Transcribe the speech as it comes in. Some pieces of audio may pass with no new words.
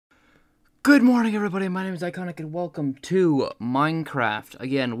Good morning, everybody. My name is Iconic, and welcome to Minecraft.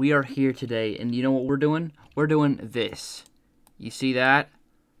 Again, we are here today, and you know what we're doing? We're doing this. You see that?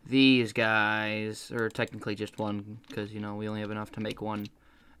 These guys, or technically just one, because, you know, we only have enough to make one.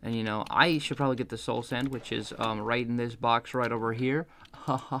 And, you know, I should probably get the soul sand, which is right in this box right over here.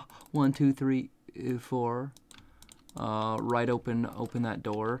 Haha, 1, 2, 3, 4. Right, open that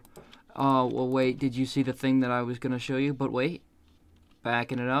door. Well, wait, did you see the thing that I was going to show you? But wait,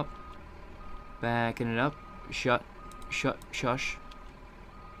 backing it up. Backing it up. Shush.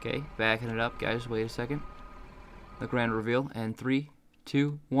 Okay, backing it up, guys. Wait a second. The grand reveal. And 3,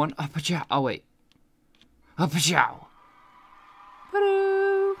 2, 1. Up-a-chow. Oh, wait. Up-a-chow.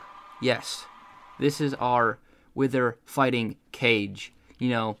 Yes. This is our Wither fighting cage. You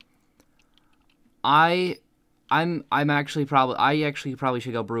know, I actually probably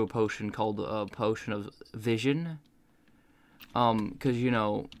should go brew a potion called Potion of Vision. Because, you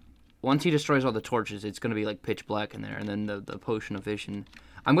know, once he destroys all the torches, it's going to be, like, pitch black in there. And then the Potion of Vision.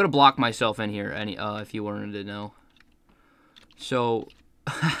 I'm going to block myself in here, if you wanted to know. So,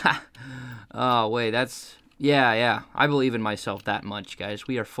 oh, wait, that's... Yeah, I believe in myself that much, guys.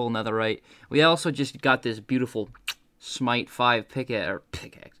 We are full netherite. We also just got this beautiful Smite 5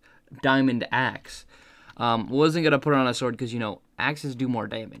 pickaxe. Diamond axe. Wasn't going to put it on a sword because, you know, axes do more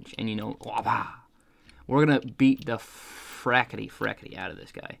damage. And, you know, we're going to beat the frackety out of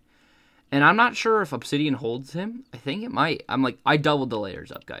this guy. And I'm not sure if obsidian holds him. I think it might. I doubled the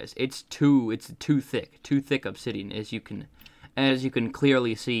layers up, guys. It's too thick obsidian, as you can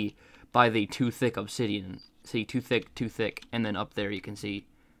clearly see by the too thick obsidian. See, too thick, and then up there you can see,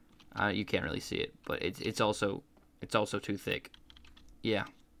 you can't really see it, but it's also too thick. Yeah.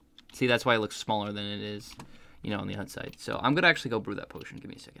 See, that's why it looks smaller than it is, you know, on the outside. So I'm gonna actually go brew that potion. Give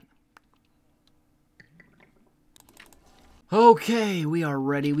me a second. Okay, we are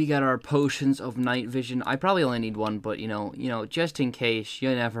ready. We got our potions of night vision. I probably only need one, but you know, just in case,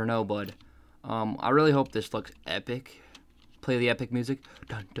 you never know, bud. I really hope this looks epic. Play the epic music.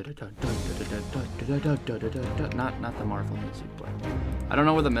 Not the Marvel music, but I don't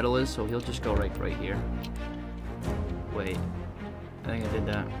know where the middle is, so he'll just go right here. Wait, I think I did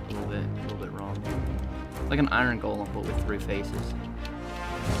that a little bit wrong. It's like an iron golem, but with 3 faces.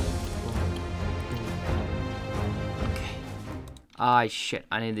 Ah, shit.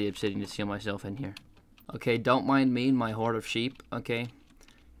 I need the obsidian to seal myself in here. Okay, don't mind me and my horde of sheep, okay?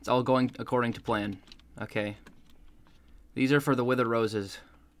 It's all going according to plan, okay? These are for the wither roses.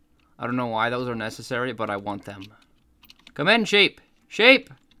 I don't know why those are necessary, but I want them. Come in, sheep! Sheep!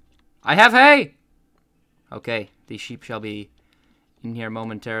 I have hay! Okay, these sheep shall be in here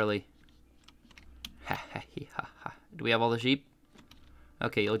momentarily. Ha ha ha ha. Do we have all the sheep?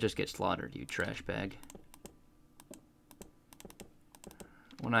 Okay, you'll just get slaughtered, you trash bag.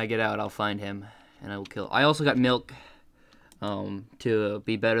 When I get out, I'll find him, and I will kill. I also got milk, to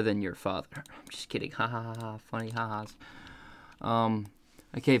be better than your father. I'm just kidding. Ha ha ha ha. Funny ha-has.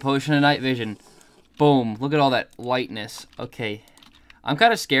 Okay, potion of night vision. Boom. Look at all that whiteness. Okay. I'm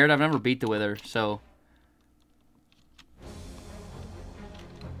kind of scared. I've never beat the wither, so.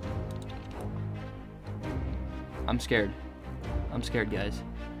 I'm scared. I'm scared, guys.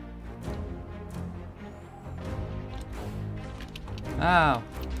 Ow.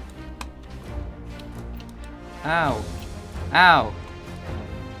 Ow. Ow.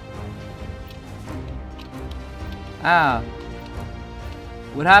 Ow.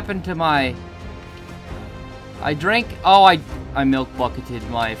 What happened to my... I drank... Oh, I milk bucketed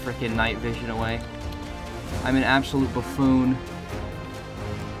my freaking night vision away. I'm an absolute buffoon.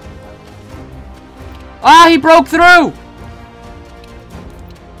 Ah, he broke through!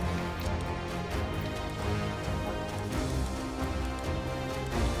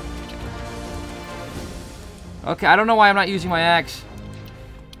 Okay, I don't know why I'm not using my axe.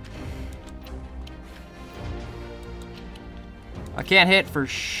 I can't hit for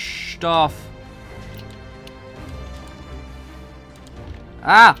stuff.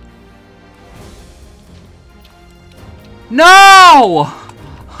 Ah! No!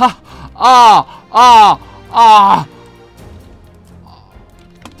 Ha! Ah! Ah! Ah!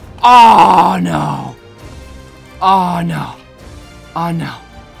 Oh no! Oh no! Oh no!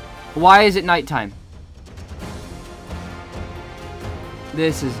 Why is it nighttime?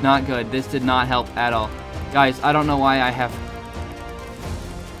 This is not good. This did not help at all. Guys, I don't know why I have...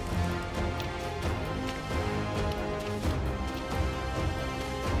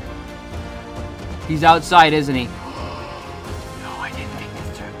 He's outside, isn't he? No, I didn't think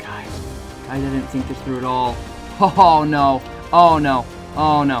this through, guys. I didn't think this through at all. Oh, no. Oh, no.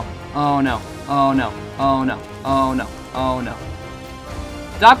 Oh, no. Oh, no. Oh, no. Oh, no. Oh, no. Oh, no.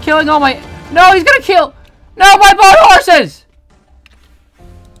 Stop killing all my... No, he's gonna kill. No, my bone horses.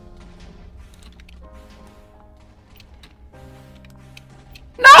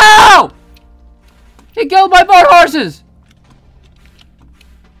 No! He killed my bone horses.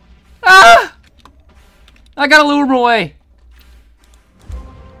 Ah! I gotta lure him away.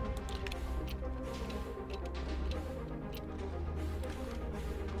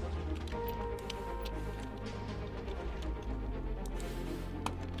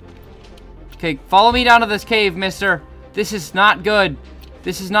 Okay, follow me down to this cave, mister. This is not good.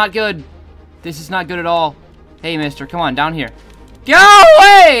 This is not good. This is not good at all. Hey, mister, come on, down here. Go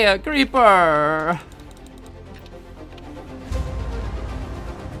away, creeper!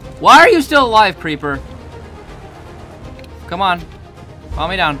 Why are you still alive, creeper? Come on. Follow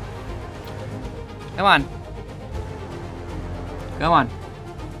me down. Come on. Come on.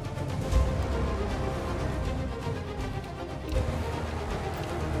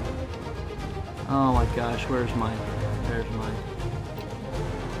 Oh my gosh, where's mine? Where's mine?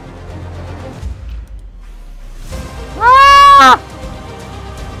 Ah!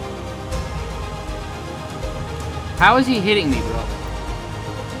 How is he hitting me, bro?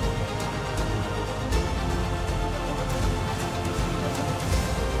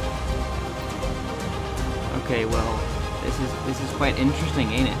 Okay, well, this is quite interesting,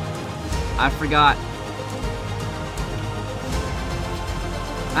 ain't it? I forgot.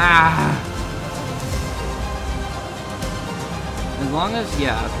 Ah! As long as,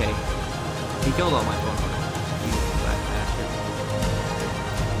 yeah, okay. He killed all my phone numbers. You fat bastard.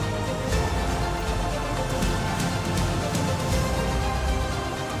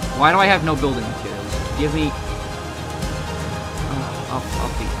 Why do I have no building materials? Give me... Oh, up.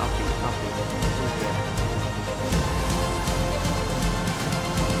 Okay, give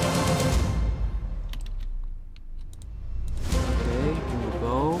me the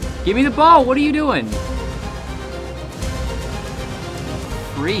bow. Give me the bow! What are you doing?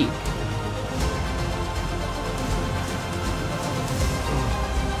 Freak.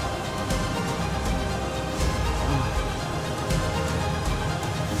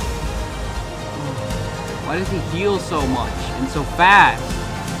 Why does he heal so much and so fast?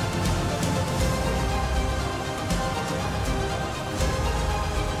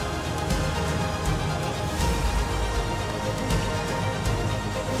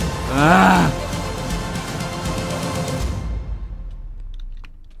 Ah!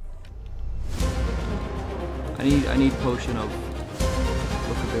 I need potion of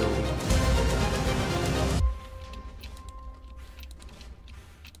lookability.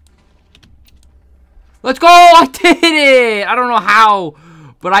 Let's go! I did it! I don't know how,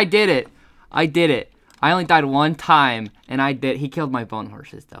 but I did it. I did it. I only died one time, and I did. He killed my bone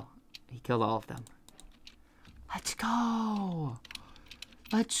horses, though. He killed all of them. Let's go!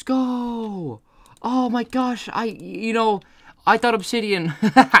 Let's go! Oh my gosh! I thought obsidian.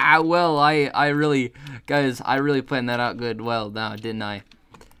 Well, I really, guys, I really planned that out good. Well, now didn't I?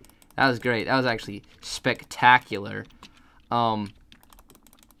 That was great. That was actually spectacular. Okay,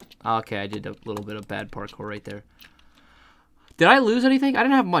 I did a little bit of bad parkour right there. Did I lose anything? I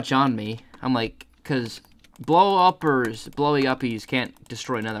didn't have much on me. I'm like, because blowy uppies can't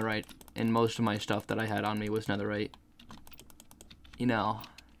destroy netherite, and most of my stuff that I had on me was netherite. You know.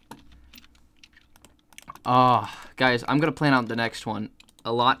 Guys, I'm gonna plan out the next one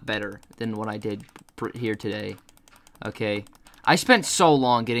a lot better than what I did here today. Okay. I spent so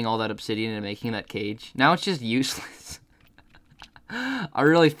long getting all that obsidian and making that cage. Now it's just useless. I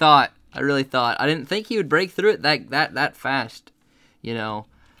really thought. I didn't think he would break through it that fast, you know.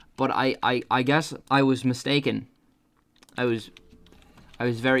 But I guess I was mistaken. I was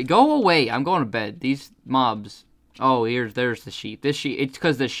very. Go away! I'm going to bed. These mobs. Oh, there's the sheep. It's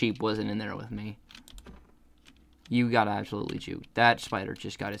because this sheep wasn't in there with me. You got absolutely juked. That spider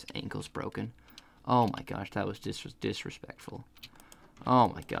just got his ankles broken. Oh my gosh, that was disrespectful. Oh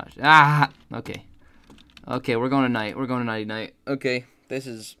my gosh. Ah! Okay. Okay, we're going to night. We're going to nighty-night. Okay, this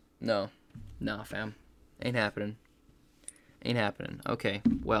is... No. Nah, fam. Ain't happening. Ain't happening. Okay,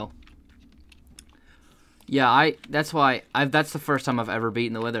 well. Yeah, that's why... That's the first time I've ever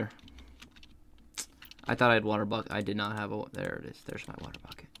beaten the Wither. I thought I had water bucket. I did not have a... There it is. There's my water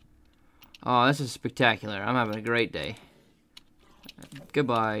bucket. Oh, this is spectacular. I'm having a great day.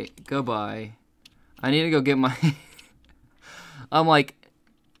 Goodbye. Goodbye. I need to go get my... I'm like...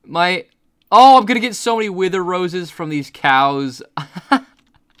 Oh, I'm gonna get so many wither roses from these cows.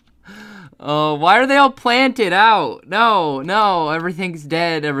 Oh, why are they all planted out? No, everything's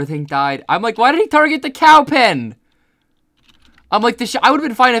dead. Everything died. I'm like, why did he target the cow pen? I'm like, I would have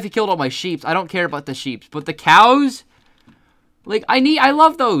been fine if he killed all my sheep. I don't care about the sheep. But the cows? Like, I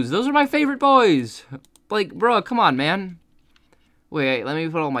love those. Those are my favorite boys. Like, bro, come on, man. Wait, let me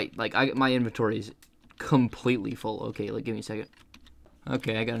put all my, like, my inventory is completely full. Okay, like, give me a second.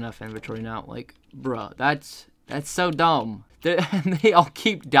 Okay, I got enough inventory now. Like, bro, that's so dumb. And they all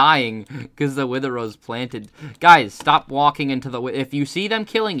keep dying because the wither rose planted. Guys, stop walking into the, if you see them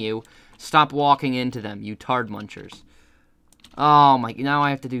killing you, stop walking into them, you tard munchers. Oh my, now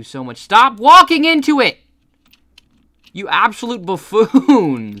I have to do so much. Stop walking into it! You absolute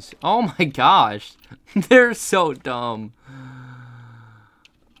buffoons! Oh my gosh. They're so dumb.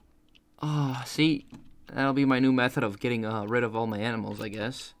 Oh, see, that'll be my new method of getting rid of all my animals, I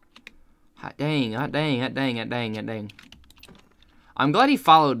guess. Hot dang, hot dang, hot dang, hot dang, hot dang. I'm glad he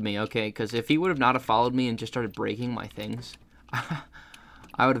followed me, okay, because if he would have not have followed me and just started breaking my things,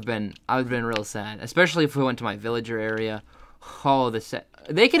 I would have been real sad. Especially if we went to my villager area. Oh,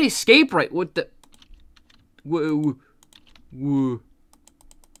 they can escape, right? What the? Whoa, whoa.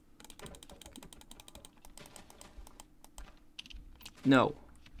 No,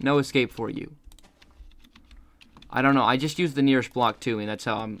 no escape for you. I don't know. I just used the nearest block too, and that's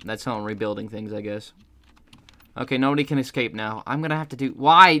how I'm rebuilding things, I guess. Okay, nobody can escape now. I'm gonna have to do.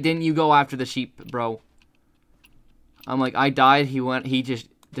 Why didn't you go after the sheep, bro? I'm like, I died. He just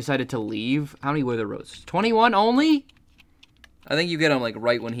decided to leave. How many wither roses? 21 only? I think you get him like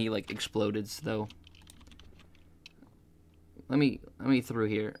right when he like exploded. Though. Let me through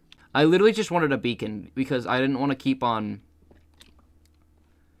here. I literally just wanted a beacon because I didn't want to keep on.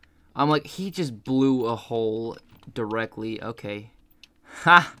 I'm like, he just blew a hole directly. Okay.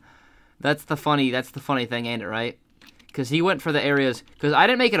 Ha! That's the funny thing, ain't it, right? Because he went for the areas, because I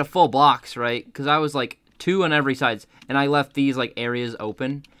didn't make it a full blocks, right? Because I was like 2 on every sides, and I left these like areas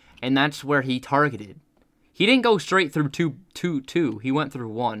open, and that's where he targeted. He didn't go straight through two. He went through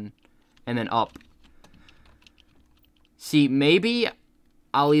 1, and then up. See, maybe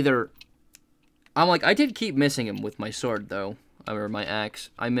I'll either. I'm like, I did keep missing him with my sword though, or my axe.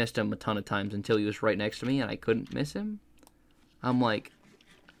 I missed him a ton of times until he was right next to me, and I couldn't miss him. I'm like.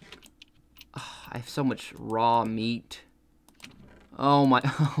 Oh, I have so much raw meat. Oh my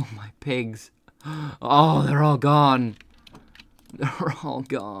pigs. Oh, they're all gone. They're all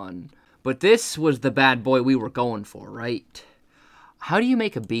gone. But this was the bad boy we were going for, right? How do you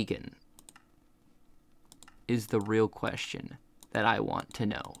make a beacon? Is the real question that I want to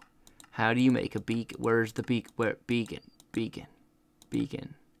know. How do you make a beacon? Where's the beacon? Where? Beacon. Beacon.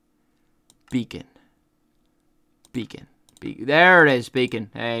 Beacon. Beacon. Beacon. There it is, beacon.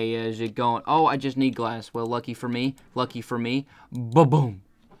 Hey, is it going? Oh, I just need glass. Well, lucky for me. Lucky for me. Ba-boom.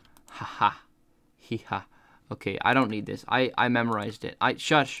 Ha-ha. Hee-ha. Okay, I don't need this. I memorized it.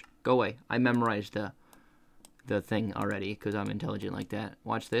 Shush. Go away. I memorized the thing already because I'm intelligent like that.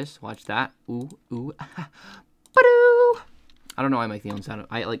 Watch this. Watch that. Ooh, ooh. Ba-doo. I don't know why I make the own sound.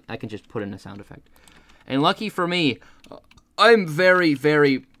 I can just put in a sound effect. And lucky for me, I'm very,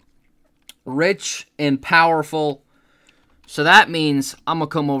 very rich and powerful. So that means I'm gonna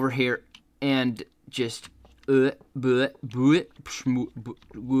come over here and just yeah.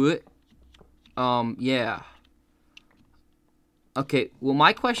 Okay, well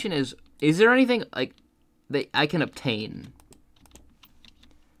my question is there anything like that I can obtain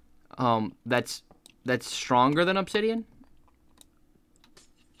that's stronger than obsidian?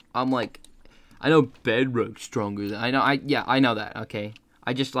 I'm like, I know bedrock's stronger than I know that, okay.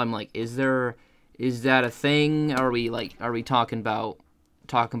 I'm like, is that a thing? Are we talking about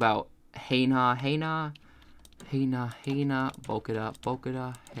hey nah,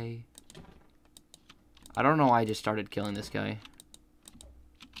 bokada, hey. I don't know why I just started killing this guy.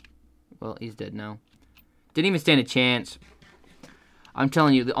 Well, he's dead now. Didn't even stand a chance. I'm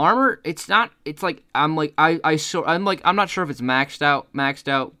telling you, the armor, it's not, it's like, I'm not sure if it's maxed out,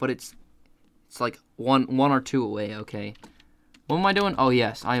 but it's like one or two away, okay. What am I doing? Oh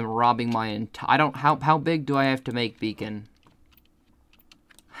yes, I am robbing my entire. How big do I have to make beacon?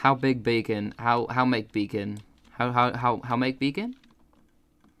 How big beacon? How make beacon? How make beacon?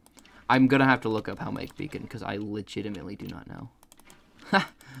 I'm gonna have to look up how make beacon because I legitimately do not know.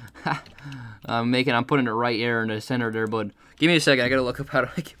 I'm putting it right here in the center there, bud. Give me a second. I gotta look up how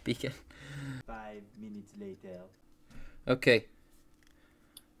to make a beacon. 5 minutes later. Okay.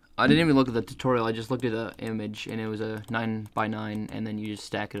 I didn't even look at the tutorial, I just looked at the image, and it was a 9x9, and then you just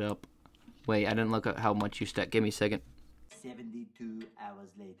stack it up. Wait, I didn't look at how much you stack. Give me a second. 72 hours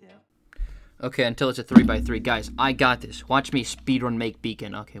later. Okay, until it's a 3x3. Guys, I got this. Watch me speedrun make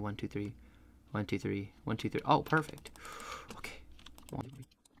beacon. Okay, 1, 2, 3. 1, 2, 3. 1, 2, 3. Oh, perfect. Okay. 1, 2,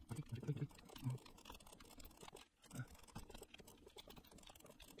 3.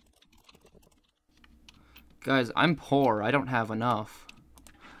 Guys, I'm poor. I don't have enough.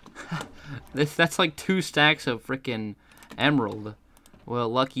 That's like 2 stacks of freaking emerald. Well,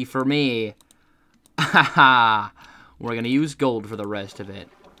 lucky for me. Haha. We're gonna use gold for the rest of it.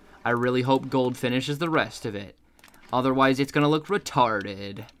 I really hope gold finishes the rest of it. Otherwise, it's gonna look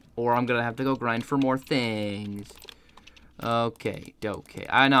retarded. Or I'm gonna have to go grind for more things. Okay, okay.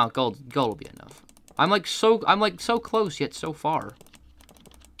 I know gold will be enough. I'm like so close yet so far.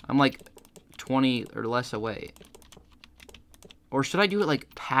 I'm like 20 or less away. Or should I do it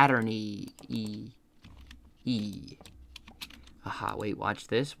like pattern-y? Aha, wait, watch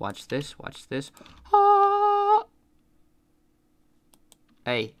this, watch this, watch this. Ah!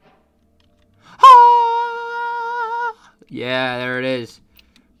 Hey. Ah! Yeah, there it is.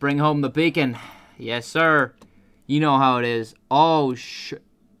 Bring home the beacon. Yes, sir. You know how it is. Oh,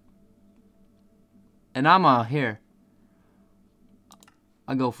 and I'm here.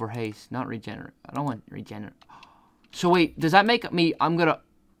 I go for haste, not regenerate. I don't want regenerate. So wait, does that make me,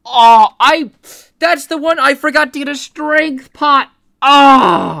 that's the one, I forgot to get a strength pot.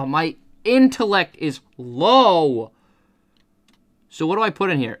 Oh, my intellect is low. So what do I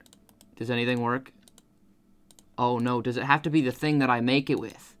put in here? Does anything work? Oh no, does it have to be the thing that I make it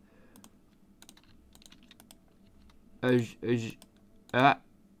with?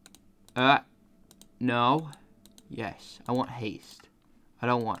 No. Yes, I want haste. I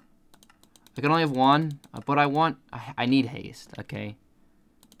don't want. I can only have one, but I need haste, okay?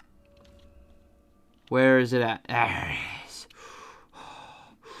 Where is it at? There it is.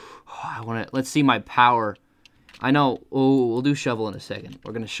 I want to, let's see my power. I know, oh, we'll do shovel in a second.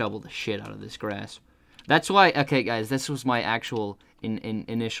 We're going to shovel the shit out of this grass. That's why, okay, guys, this was my actual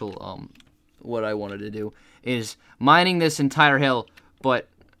initial, what I wanted to do, is mining this entire hill, but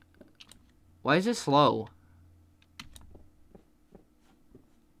why is it slow?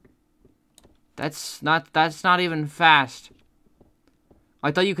 That's not even fast.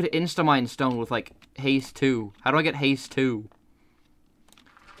 I thought you could insta-mine stone with, like, haste 2. How do I get haste 2?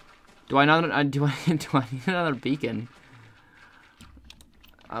 Do I need another beacon?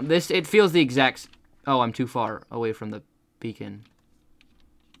 It feels the exact... Oh, I'm too far away from the beacon.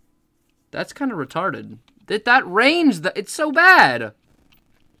 That's kind of retarded. That range, it's so bad.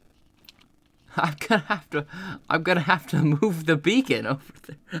 I'm gonna have to move the beacon over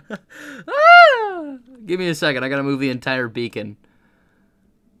there. Ah! Give me a second. I gotta move the entire beacon.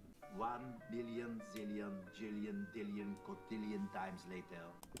 1 billion, zillion, jillion, dillion, cotillion times later.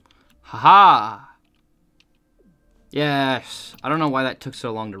 Haha. Yes. I don't know why that took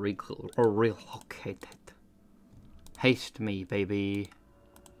so long to relocate it. Haste me, baby.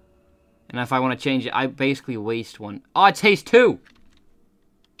 And if I want to change it, I basically waste one. Oh, it's haste 2.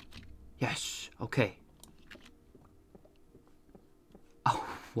 Yes. Okay. Oh,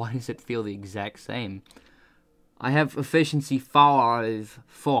 why does it feel the exact same? I have efficiency 5.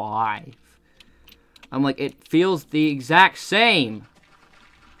 I'm like, it feels the exact same.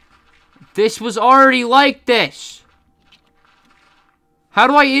 This was already like this. How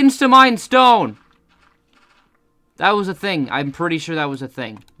do I insta-mine stone? That was a thing. I'm pretty sure that was a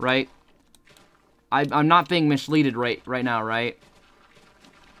thing, right? I'm not being misleaded right now, right?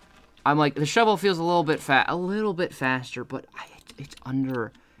 I'm like, the shovel feels a little bit faster, but it's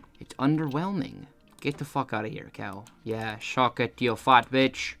underwhelming. Get the fuck out of here, cow. Yeah, shock it, you fat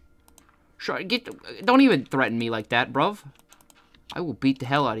bitch. Don't even threaten me like that, bruv. I will beat the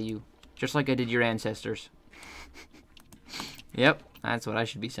hell out of you, just like I did your ancestors. Yep, that's what I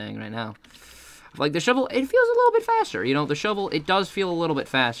should be saying right now. Like, the shovel, it feels a little bit faster, you know? The shovel, it does feel a little bit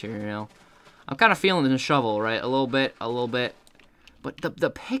faster, you know? I'm kind of feeling the shovel, right? A little bit. But the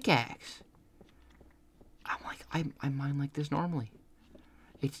pickaxe, I'm like, I mine like this normally.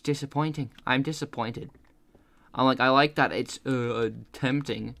 It's disappointing. I'm disappointed. I'm like, I like that it's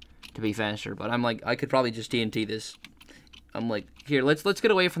tempting to be faster, but I'm like, I could probably just TNT this. I'm like, here, let's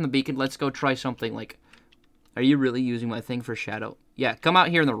get away from the beacon. Let's go try something like, are you really using my thing for shadow? Yeah, come out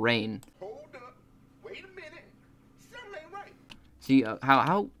here in the rain. Hold up. Wait a minute. Something ain't right. See,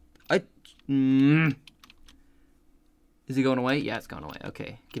 Is it going away? Yeah, it's going away.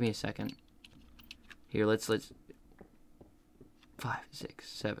 Okay, give me a second. Here, let's 5, 6,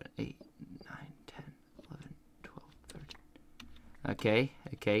 7, 8, 9, 10, 11, 12, 13.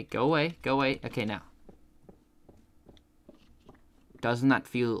 Okay, go away. Okay, now. Doesn't that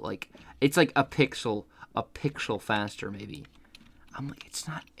feel like it's like a pixel faster maybe? I'm like, it's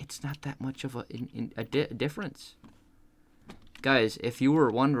not that much of a difference. Guys, if you were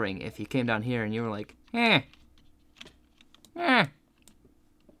wondering, if you came down here and you were like,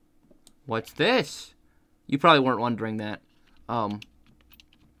 what's this? You probably weren't wondering that.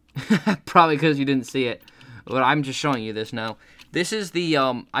 Probably because you didn't see it. But I'm just showing you this now. This is the,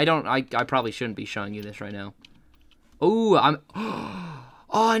 I probably shouldn't be showing you this right now. Ooh, oh,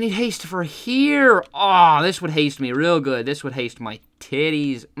 I need haste for here. Oh, this would haste me real good. This would haste my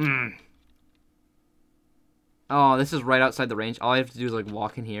titties. Oh, this is right outside the range. All I have to do is, like,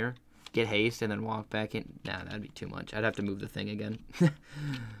 walk in here, get haste, and then walk back in. Nah, that'd be too much. I'd have to move the thing again.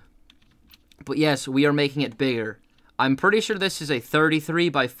 But yes, we are making it bigger. I'm pretty sure this is a 33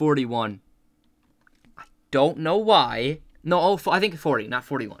 by 41. I don't know why. No, oh, I think 40, not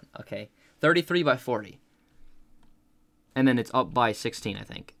 41. Okay, 33 by 40. And then it's up by 16, I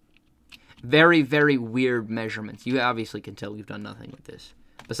think. Very, very weird measurements. You obviously can tell we've done nothing with this.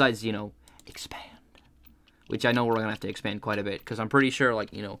 Besides, you know, expand. Which I know we're going to have to expand quite a bit. Because I'm pretty sure,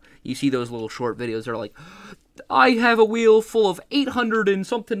 like, you know, you see those little short videos that are like, I have a wheel full of 800 and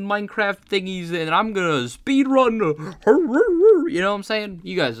something Minecraft thingies and I'm going to speed run. You know what I'm saying?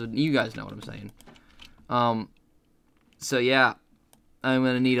 You guys know what I'm saying. So, yeah. I'm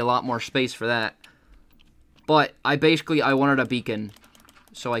going to need a lot more space for that. But I wanted a beacon.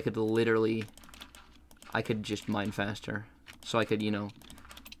 So I could just mine faster. So I could, you know,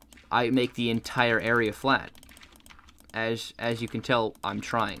 I make the entire area flat. As you can tell, I'm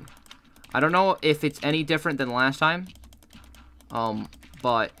trying. I don't know if it's any different than last time.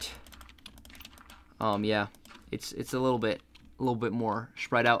 But yeah, it's a little bit more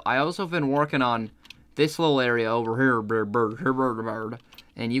spread out. I also have been working on this little area over here,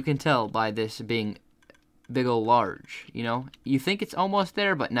 and you can tell by this being big ol' large, you know? You think it's almost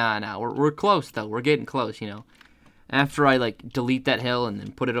there, but nah, we're close, though. We're getting close, you know? After I, like, delete that hill and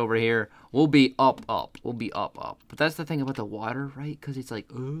then put it over here, we'll be up. We'll be up. But that's the thing about the water, right? Because it's like,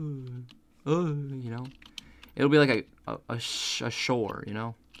 you know? It'll be like a shore, you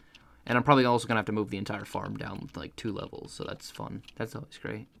know? And I'm probably also going to have to move the entire farm down, like, 2 levels, so that's fun. That's always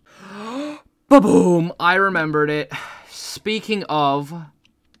great. Ba-boom! I remembered it. Speaking of,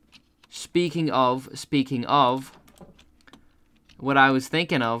 what I was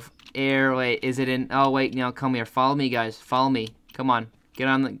thinking of, wait, is it in, oh, wait, no, come here, follow me, guys, follow me, come on, get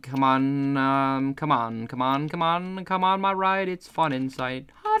on the, come on, my ride, it's fun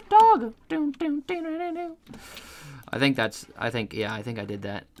inside, hot dog, I think I did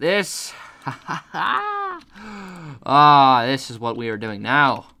that, this, this is what we are doing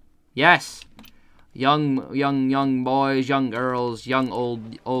now, yes, young boys, young girls, young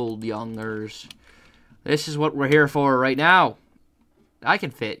old youngers, this is what we're here for right now. I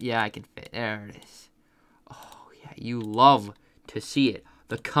can fit. Yeah, I can fit. There it is. Oh, yeah. You love to see it.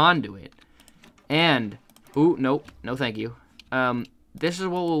 The conduit. And, ooh, nope. No, thank you. This is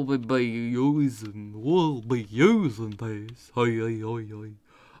what we'll be using. We'll be using this. What do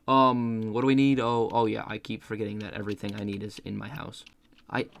we need? Oh, yeah. I keep forgetting that everything I need is in my house.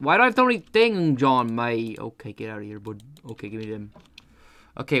 Why do I have so many things on my... Okay, get out of here, bud. Okay, give me them.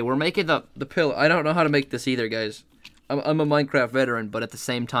 Okay, we're making the pillar. I don't know how to make this either, guys. I'm a Minecraft veteran, but at the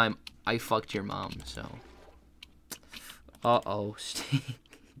same time, I fucked your mom, so... Uh-oh, Steve.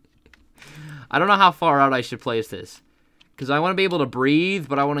 I don't know how far out I should place this. Because I want to be able to breathe,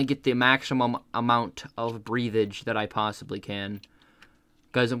 but I want to get the maximum amount of breathage that I possibly can.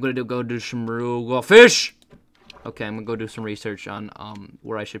 Guys, I'm going to go do some real... fish! Okay, I'm going to go do some research on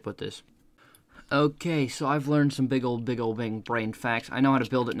where I should put this. Okay, so I've learned some big old brain facts. I know how to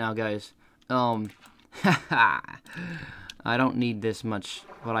build it now, guys. I don't need this much,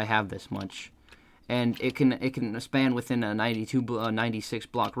 but I have this much, and it can span within a 96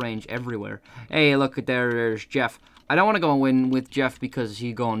 block range everywhere. Hey, look at there's Jeff. I don't want to go in with Jeff because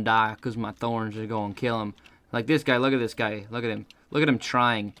he's gonna die because my thorns are gonna kill him. Like this guy, look at this guy, look at him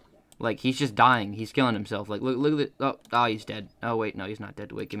trying, like he's just dying, he's killing himself. Like look at it. Oh, he's dead. Oh wait, no, he's not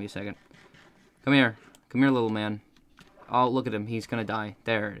dead. Wait, give me a second. Come here, little man. Oh, look at him, he's gonna die.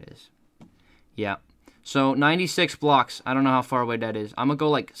 There it is. Yeah. So, 96 blocks. I don't know how far away that is. I'm going to go,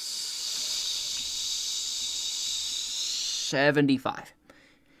 like, 75.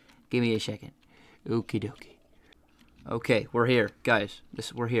 Give me a second. Okie dokie. Okay, we're here. Guys,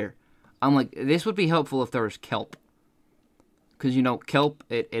 we're here. I'm like, this would be helpful if there was kelp. Because, you know, kelp,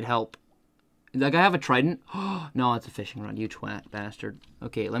 it help. Like, I have a trident. No, it's a fishing rod, you twat bastard.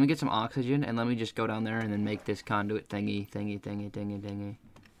 Okay, let me get some oxygen, and let me just go down there and then make this conduit thingy.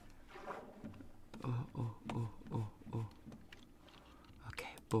 Oh. Okay,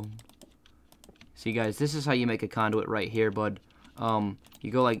 boom. See, guys, this is how you make a conduit right here, bud. You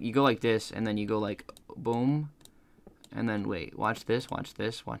go like this, and then you go like boom, and then wait, watch this.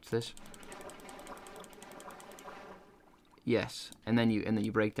 Yes, and then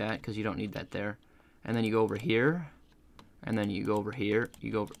you break that because you don't need that there, and then you go over here, and then you go over here, you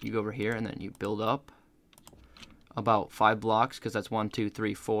go over here, and then you build up, about 5 blocks, because that's 1, 2,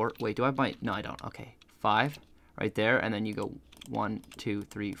 3, 4. Wait, do I have my... No, I don't. Okay, 5 right there, and then you go 1, 2,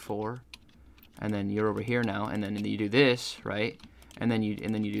 3, 4, and then you're over here now, and then you do this, right? And then you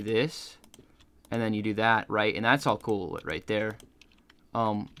do this, and then you do that, right? And that's all cool right there.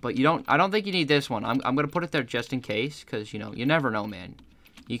 But you don't... I don't think you need this one. I'm gonna put it there just in case, because, you know, you never know, man.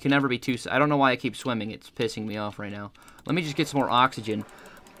 You can never be too... I don't know why I keep swimming. It's pissing me off right now. Let me just get some more oxygen.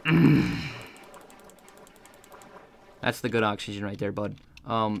 That's the good oxygen right there, bud.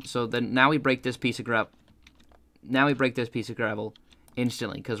 So then now we break this piece of gravel. Now we break this piece of gravel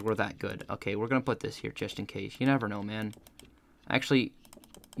instantly because we're that good. Okay, we're going to put this here just in case. You never know, man. Actually,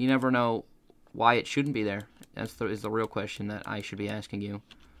 you never know why it shouldn't be there. That's is the real question that I should be asking you.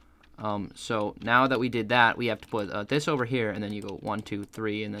 So now that we did that, we have to put this over here, and then you go 1, 2,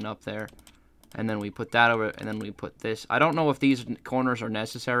 3, and then up there. And then we put that over, and then we put this. I don't know if these corners are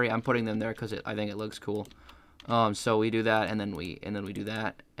necessary. I'm putting them there because I think it looks cool. So we do that, and then we do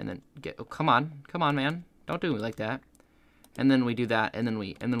that, and then get. Oh, come on, man, don't do me like that. And then we do that, and then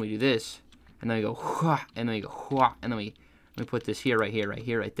we do this, and then we go, and then we go, and then we put this here,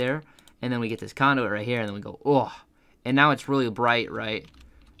 right there, and then we get this conduit right here, and then we go, oh, and now it's really bright, right?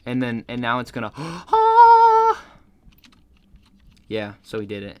 And now it's gonna, yeah. So we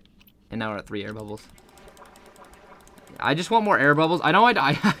did it, and now we're at 3 air bubbles. I just want more air bubbles. I know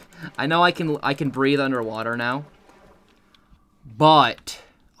I know I can breathe underwater now. But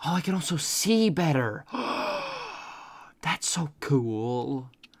oh, I can also see better. That's so cool.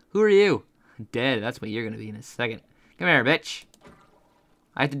 Who are you? Dead. That's what you're gonna be in a second. Come here, bitch.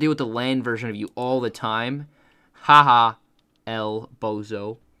 I have to deal with the land version of you all the time. Haha, El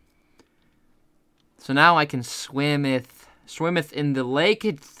Bozo. So now I can swimmeth in the lake.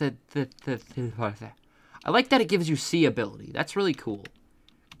 I like that it gives you sea ability. That's really cool.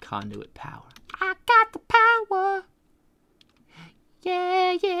 Conduit power. I got the power.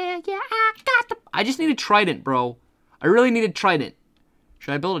 Yeah, I got the... I just need a trident, bro. I really need a trident.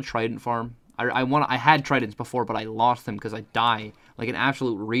 Should I build a trident farm? I had tridents before, but I lost them because I die like an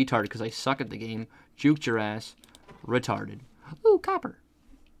absolute retard because I suck at the game. Juked your ass. Retarded. Ooh, copper.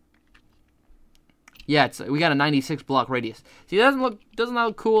 Yeah, we got a 96 block radius. See, doesn't that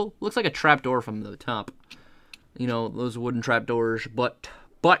look cool? Looks like a trapdoor from the top. You know, those wooden trapdoors, but.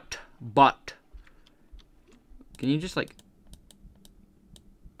 Can you just, like...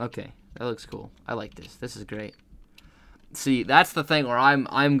 Okay, that looks cool. I like this. This is great. See, that's the thing where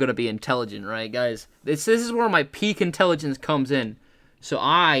I'm gonna be intelligent, right, guys? This is where my peak intelligence comes in. So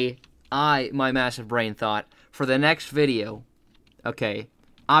my massive brain thought, for the next video, okay,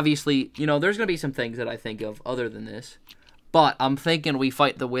 obviously, you know, there's gonna be some things that I think of other than this, but I'm thinking we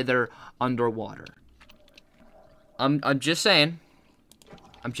fight the Wither underwater. I'm just saying.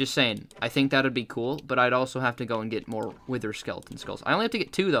 I think that would be cool, but I'd also have to go and get more Wither skeleton skulls. I only have to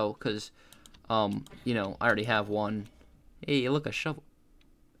get 2 though, because, you know, I already have 1. Hey, look, a shovel.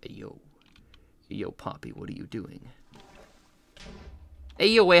 Hey, yo. Hey, yo, Poppy, what are you doing? Hey,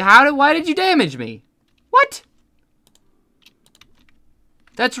 yo, wait, why did you damage me? What?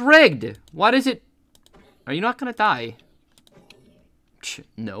 That's rigged. Why does it... Are you not gonna die?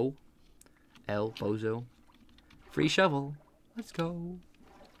 No. El Bozo. Free shovel. Let's go.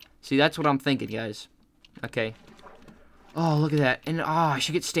 See, that's what I'm thinking, guys. Okay. Oh, look at that. And, oh, I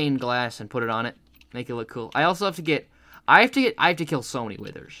should get stained glass and put it on it. Make it look cool. I also have to get... I have to kill so many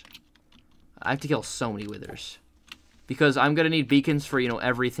withers. I have to kill so many withers. Because I'm gonna need beacons for, you know,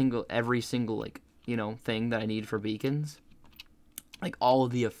 every single, like, you know, thing that I need for beacons. Like, all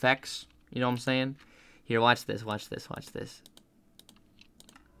of the effects. You know what I'm saying? Here, watch this, watch this, watch this.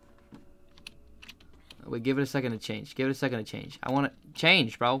 Wait, give it a second to change. Give it a second to change. I want it...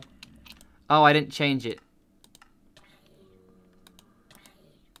 Change, bro. Oh, I didn't change it.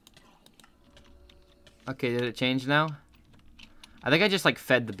 Okay, did it change now? I think I just, like,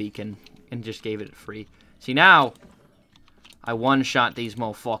 fed the beacon and just gave it free. See, now, I one-shot these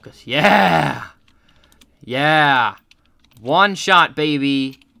motherfuckers. Yeah! Yeah! One shot,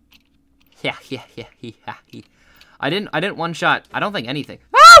 baby! Yeah. I didn't one-shot, I don't think anything.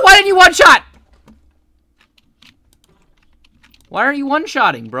 Ah! Why didn't you one-shot? Why are you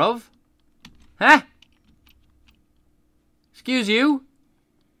one-shotting, bruv? Huh? Excuse you?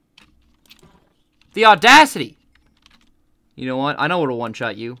 The audacity! You know what? I know what'll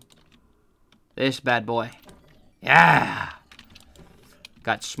one-shot you. This bad boy. Yeah!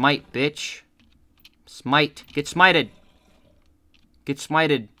 Got smite, bitch. Smite. Get smited. Get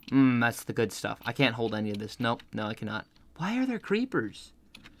smited. That's the good stuff. I can't hold any of this. Nope. No, I cannot. Why are there creepers?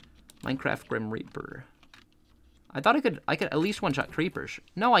 Minecraft Grim Reaper. I thought I could at least one-shot creepers.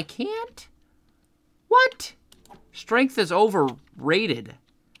 No, I can't? What? Strength is overrated.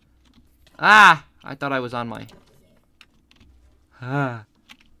 Ah! I thought I was on my... Ah.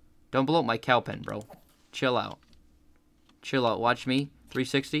 Don't blow up my cow pen, bro. Chill out. Chill out. Watch me.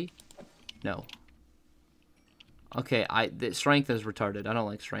 360? No. Okay, the strength is retarded. I don't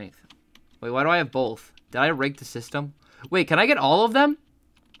like strength. Wait, why do I have both? Did I rig the system? Wait, can I get all of them?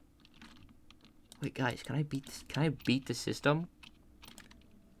 Wait, guys, can I beat the system?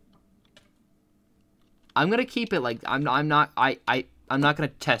 I'm gonna keep it like I'm not gonna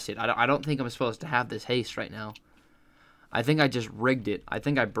test it. I don't think I'm supposed to have this haste right now. I think I just rigged it. I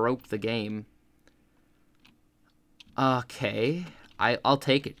think I broke the game. Okay. I'll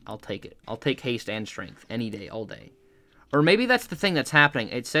take it. I'll take it. I'll take haste and strength any day, all day. Or maybe that's the thing that's happening.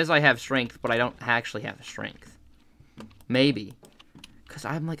 It says I have strength, but I don't actually have strength. Maybe. Because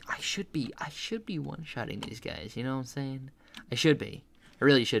I'm like, I should be one-shotting these guys. You know what I'm saying? I should be. I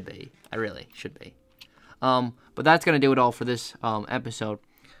really should be. I really should be. But that's going to do it all for this episode.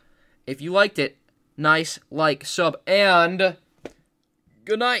 If you liked it, nice like, sub, and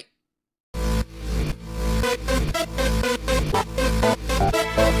good night.